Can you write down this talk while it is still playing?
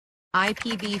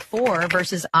IPv4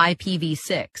 versus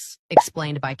IPv6,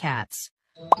 explained by cats.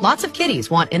 Lots of kitties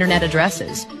want internet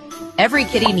addresses. Every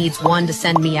kitty needs one to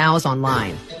send meows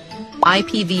online.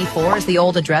 IPv4 is the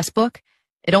old address book.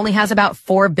 It only has about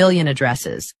 4 billion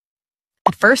addresses.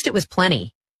 At first it was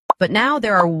plenty, but now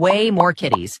there are way more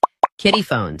kitties. Kitty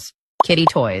phones, kitty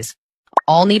toys,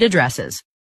 all need addresses.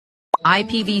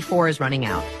 IPv4 is running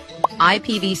out.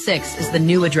 IPv6 is the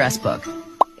new address book.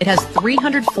 It has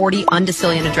 340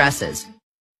 undecillion addresses.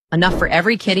 Enough for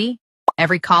every kitty,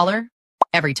 every collar,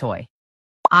 every toy.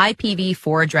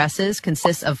 IPv4 addresses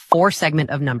consist of 4 segment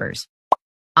of numbers.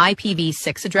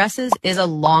 IPv6 addresses is a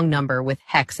long number with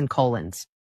hex and colons.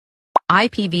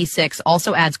 IPv6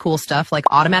 also adds cool stuff like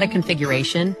automatic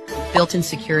configuration, built-in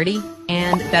security,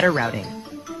 and better routing.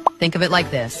 Think of it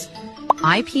like this.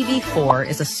 IPv4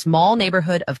 is a small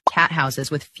neighborhood of cat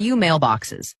houses with few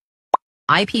mailboxes.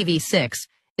 IPv6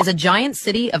 is a giant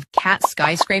city of cat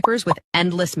skyscrapers with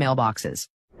endless mailboxes.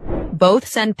 Both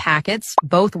send packets,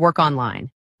 both work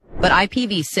online. But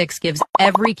IPv6 gives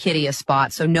every kitty a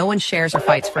spot so no one shares or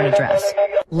fights for an address.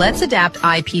 Let's adapt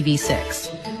IPv6.